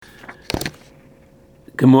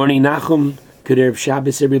Good morning, Nachum. Good Erev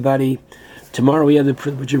Shabbos, everybody. Tomorrow we have the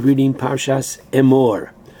privilege of reading Parshas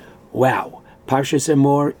Emor. Wow. Parshas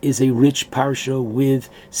Emor is a rich parsha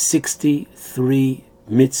with 63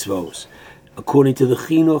 mitzvos. According to the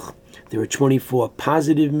Chinuch, there are 24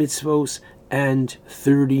 positive mitzvos and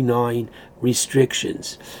 39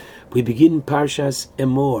 restrictions. We begin Parshas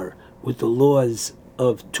Emor with the laws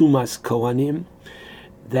of Tumas Kohanim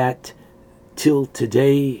that till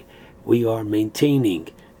today we are maintaining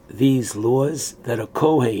these laws, that a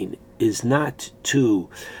Kohen is not to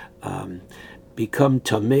become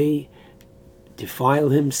tamei, defile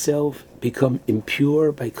himself, become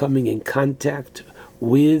impure by coming in contact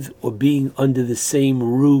with or being under the same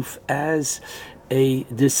roof as a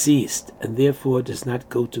deceased, and therefore does not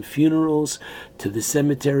go to funerals, to the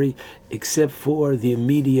cemetery, except for the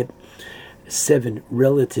immediate 7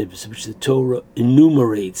 relatives which the Torah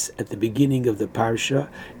enumerates at the beginning of the parsha.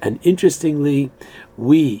 And interestingly,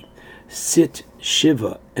 we sit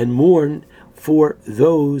Shiva and mourn for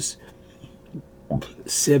those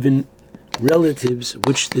 7 relatives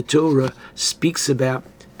which the Torah speaks about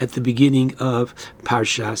at the beginning of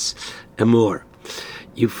Parshas Emor.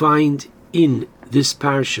 You find in this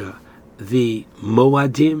parsha the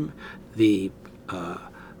Moadim, the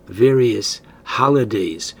various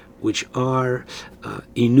holidays which are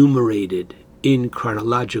enumerated in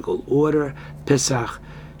chronological order: Pesach,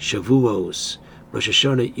 Shavuos, Rosh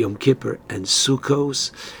Hashanah, Yom Kippur, and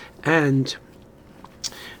Sukkos. And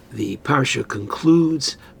the parsha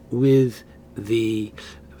concludes with the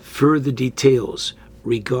further details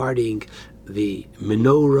regarding the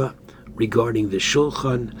menorah, regarding the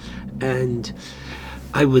shulchan. And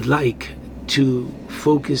I would like to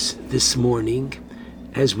focus this morning,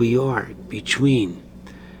 as we are between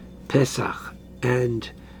Pesach and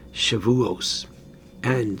Shavuos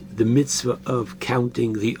and the mitzvah of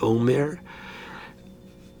counting the Omer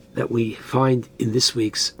that we find in this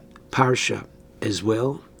week's parsha as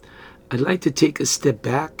well. I'd like to take a step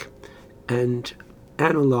back and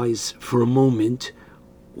analyze for a moment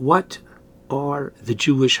what are the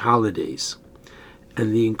Jewish holidays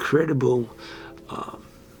and the incredible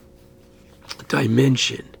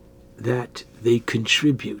dimension that they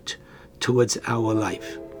contribute towards our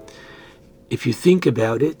life. If you think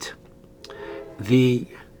about it, the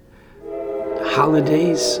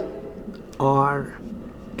holidays are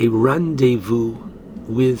a rendezvous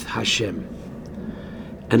with Hashem,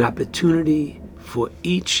 an opportunity for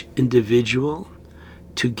each individual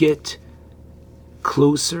to get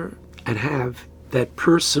closer and have that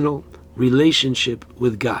personal relationship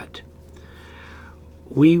with God.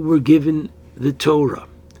 We were given the Torah,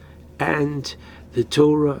 and the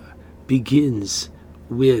Torah begins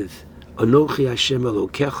with Anochi Hashem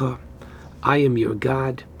Elokecha, I am your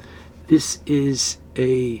God. This is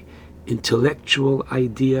a intellectual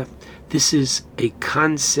idea. This is a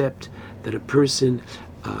concept that a person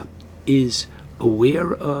is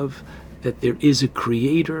aware of, that there is a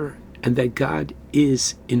creator and that God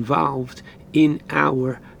is involved in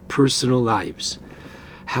our personal lives.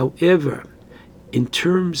 However, in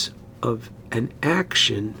terms of an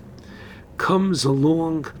action, comes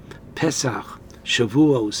along Pesach,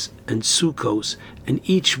 Shavuos, and Sukkos, and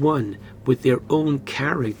each one with their own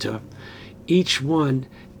character. Each one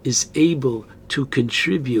is able to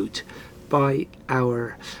contribute by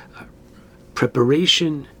our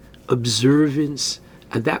preparation, observance,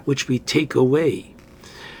 and that which we take away.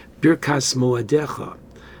 Birkas Moadecha,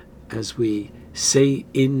 as we say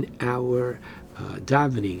in our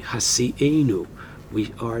davening, Hasi'enu,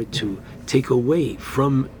 we are to take away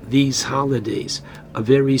from these holidays a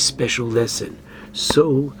very special lesson.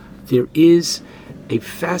 So there is a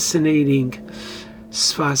fascinating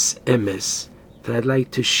Sfas Emes that I'd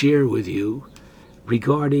like to share with you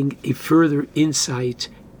regarding a further insight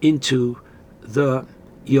into the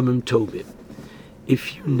Yomim Tovim.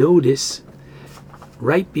 If you notice,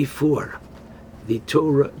 right before the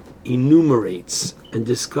Torah enumerates and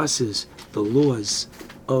discusses the laws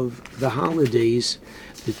of the holidays,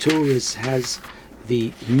 the Torah has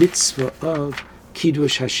the mitzvah of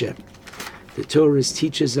Kiddush Hashem. The Torah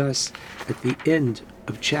teaches us at the end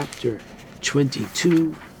of chapter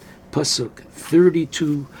 22, Pasuk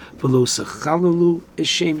 32, V'lo sechalalu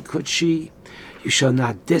eshem kodshi, you shall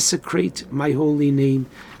not desecrate my holy name,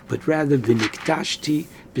 but rather v'niktashti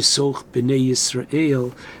b'soch b'nei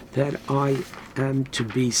Yisrael, that I am to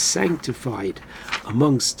be sanctified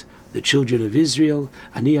amongst the children of Israel.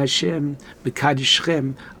 Ani Hashem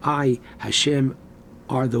mekadishchem, I, Hashem,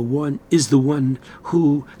 is the one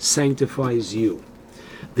who sanctifies you.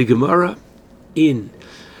 The Gemara in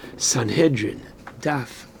Sanhedrin,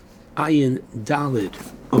 Daf Ayin Dalid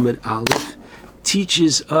Amud Aleph,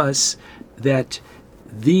 teaches us that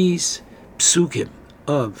these psukim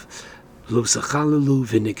of Lo Sachalalu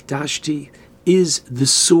V'Nikdashti is the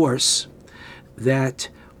source that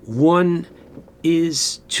one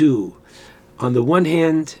is to, on the one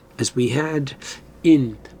hand, as we had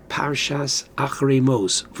in Parshas Acharei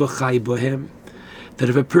Mos, V'chai Bohem, that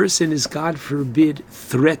if a person is, God forbid,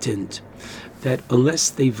 threatened that unless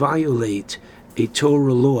they violate a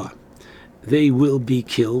Torah law, they will be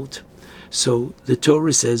killed. So the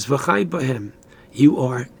Torah says, V'chai Bohem, you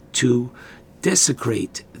are to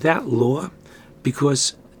desecrate that law,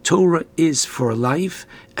 because Torah is for life,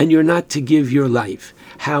 and you're not to give your life.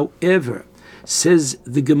 However, says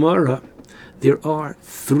the Gemara, there are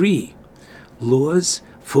 3 laws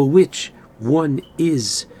for which one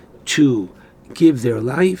is to give their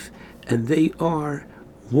life, and they are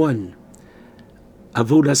 1,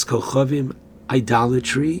 Avodas Kochavim,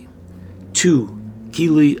 idolatry; 2,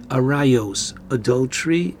 Gilui Arayos,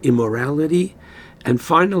 adultery, immorality; and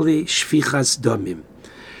finally, Shfichas Damim,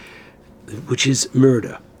 which is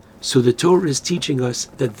murder. So the Torah is teaching us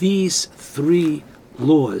that these 3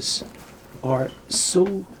 laws are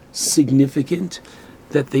so significant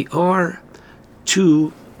that they are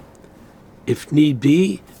to, if need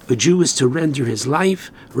be, a Jew is to render his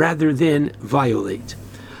life rather than violate.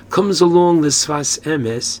 Comes along the Sfas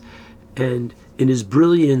Emes, and in his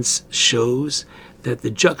brilliance shows that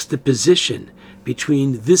the juxtaposition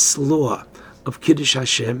between this law of Kiddush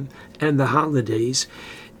Hashem and the holidays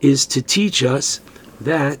is to teach us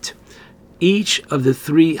that each of the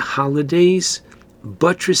 3 holidays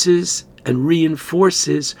buttresses and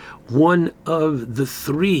reinforces one of the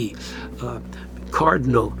 3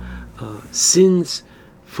 cardinal sins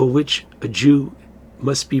for which a Jew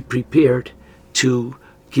must be prepared to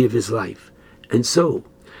give his life. And so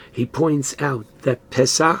he points out that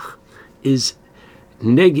Pesach is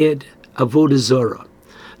neged avodah zarah.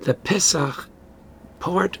 The Pesach,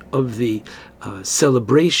 part of the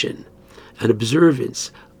celebration and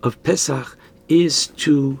observance of Pesach, is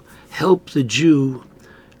to help the Jew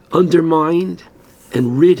undermine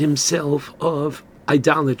and rid himself of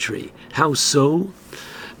idolatry. How so?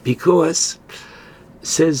 Because,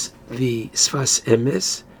 says the Sfas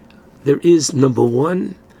Emes, there is, number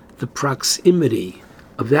 1, the proximity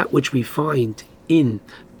of that which we find in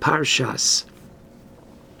Parshas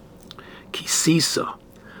Kisisa,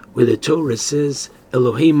 where the Torah says,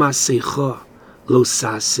 Elohei Masecha lo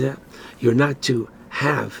saseh, you're not to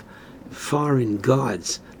have foreign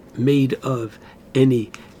gods made of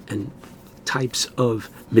any and types of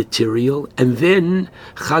material. And then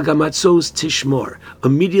Chag HaMatzos Tishmor,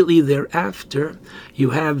 immediately thereafter you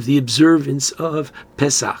have the observance of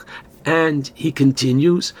Pesach. And he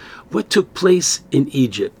continues, what took place in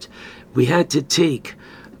Egypt? We had to take,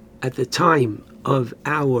 at the time of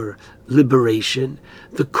our liberation,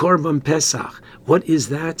 the Korban Pesach. What is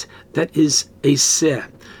that? That is a seh.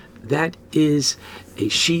 That is a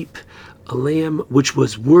sheep, a lamb, which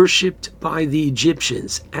was worshipped by the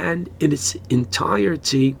Egyptians, and in its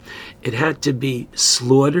entirety it had to be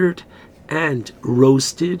slaughtered and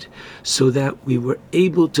roasted so that we were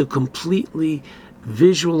able to completely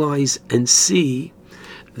visualize and see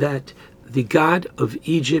that the God of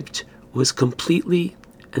Egypt was completely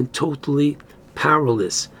and totally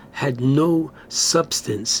powerless, had no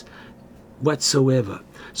substance whatsoever.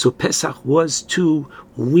 So Pesach was to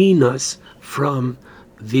wean us from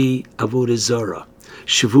the Avodah Zarah.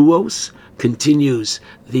 Shavuos, continues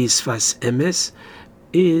the Sfas Emes,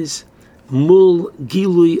 is mul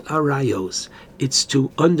gilui arayos. It's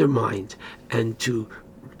to undermine and to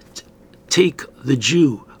take the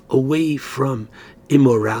Jew away from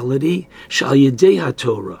immorality. Shal yedei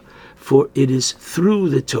HaTorah, for it is through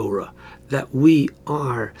the Torah that we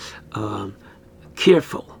are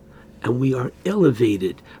careful and we are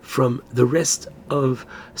elevated from the rest of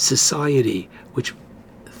society, which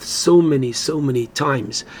so many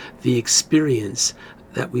times the experience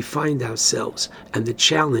that we find ourselves and the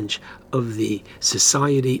challenge of the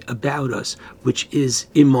society about us, which is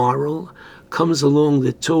immoral, comes along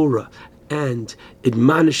the Torah and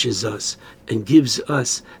admonishes us and gives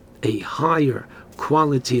us a higher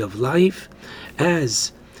quality of life,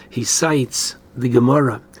 as he cites the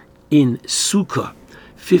Gemara in Sukkah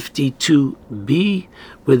 52b,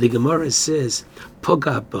 where the Gemara says,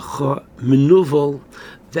 Poga b'cha menuvel,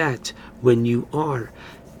 that when you are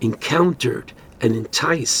encountered and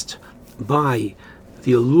enticed by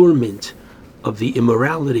the allurement of the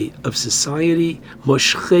immorality of society,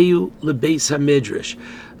 moshcheu lebeis hamedrash,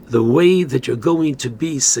 the way that you're going to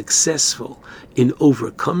be successful in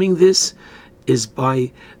overcoming this is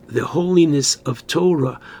by the holiness of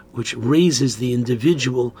Torah, which raises the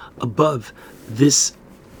individual above this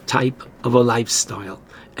type of a lifestyle.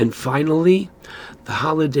 And finally, the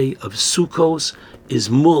holiday of Sukkos is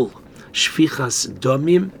Mul, Shfichas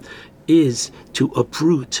Damim, is to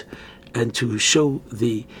uproot and to show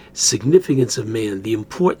the significance of man, the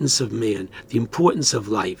importance of man, the importance of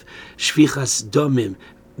life. Shfichas Damim,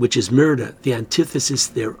 which is murder, the antithesis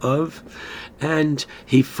thereof. And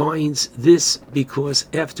he finds this because,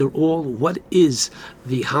 after all, what is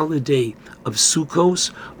the holiday of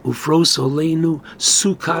Sukkos? Ufros Oleinu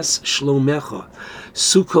Sukkas Shlomecha.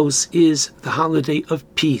 Sukkos is the holiday of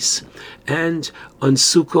peace. And on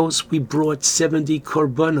Sukkos we brought 70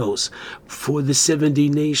 korbanos for the 70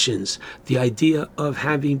 nations. The idea of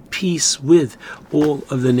having peace with all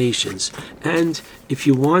of the nations. And if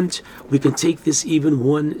you want, we can take this even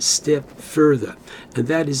one step further. And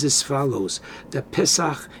that is as follows. That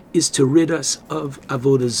Pesach is to rid us of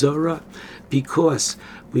Avodah Zarah, because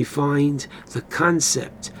we find the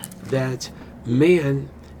concept that man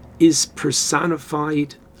is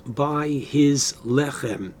personified by his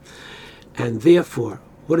lechem. And therefore,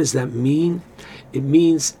 what does that mean? It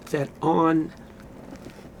means that on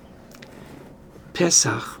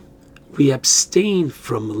Pesach, we abstain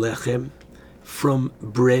from lechem, from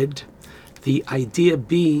bread, the idea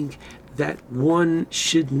being that one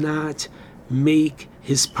should not make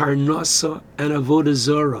his parnasa and avodah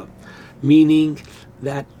zarah, meaning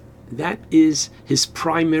that is his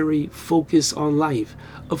primary focus on life.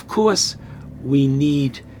 Of course, we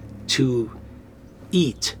need to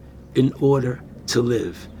eat in order to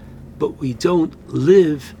live, but we don't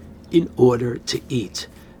live in order to eat.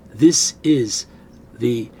 This is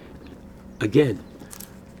again,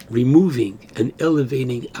 removing and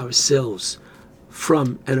elevating ourselves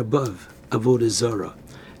from and above avodah zarah.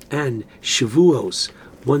 And Shavuos,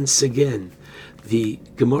 once again, the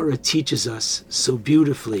Gemara teaches us so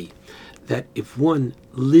beautifully that if one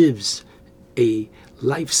lives a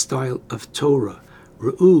lifestyle of Torah,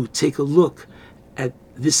 Re'u, take a look at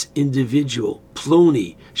this individual,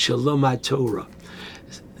 Ploni Shalom HaTorah,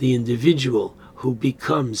 the individual who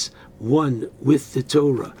becomes one with the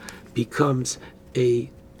Torah, becomes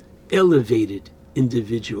a elevated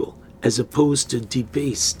individual as opposed to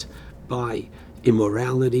debased by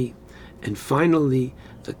immorality. And finally,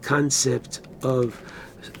 the concept of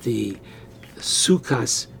the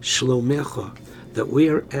Sukkas Shlomecha, that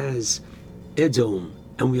whereas Edom,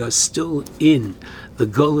 and we are still in the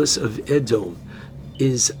Golus of Edom,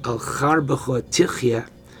 is Al Charbacha Tichya,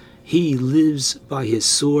 he lives by his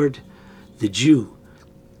sword. The Jew,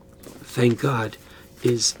 thank God,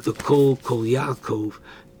 is the Kol Yaakov,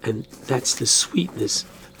 and that's the sweetness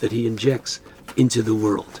that he injects into the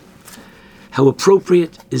world. How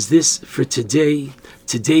appropriate is this for today?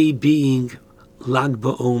 Today being Lag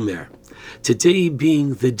BaOmer, today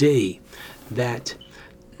being the day that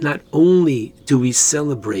not only do we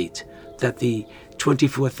celebrate that the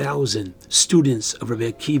 24,000 students of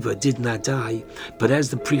Rabbi Akiva did not die, but as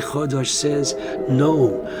the Pri Chodosh says,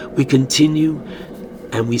 no, we continue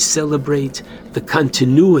and we celebrate the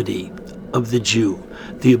continuity of the Jew,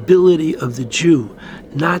 the ability of the Jew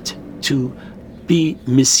not to be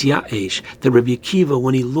misyaesh. That Rabbi Akiva,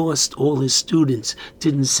 when he lost all his students,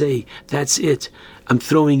 didn't say, that's it, I'm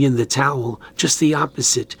throwing in the towel. Just the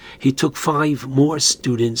opposite. He took 5 more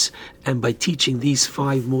students, and by teaching these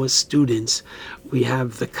 5 more students, we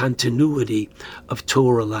have the continuity of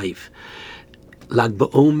Torah life. Lag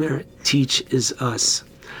BaOmer teaches us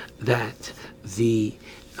that the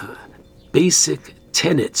basic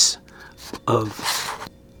tenets of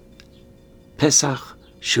Pesach,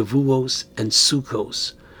 Shavuos, and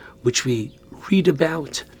Sukkos, which we read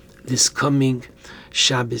about this coming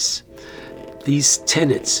Shabbos, these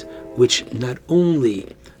tenets which not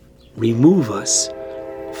only remove us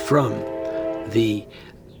from the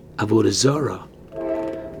Avodah Zarah,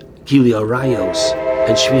 Gili Arayos,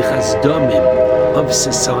 and Shvichas Damim of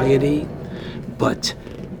society, but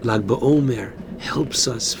Lag BaOmer helps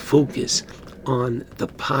us focus on the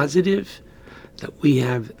positive, that we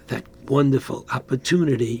have that wonderful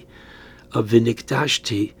opportunity of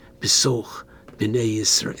V'niktashti B'soch B'nei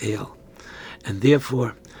Yisrael. And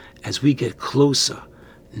therefore, as we get closer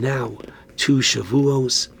now to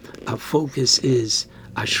Shavuos, our focus is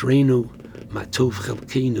Ashreinu Matov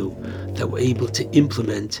Chelkeinu, that we're able to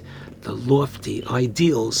implement the lofty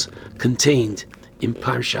ideals contained in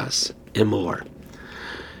Parshas Emor.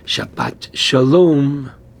 Shabbat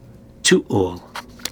Shalom to all.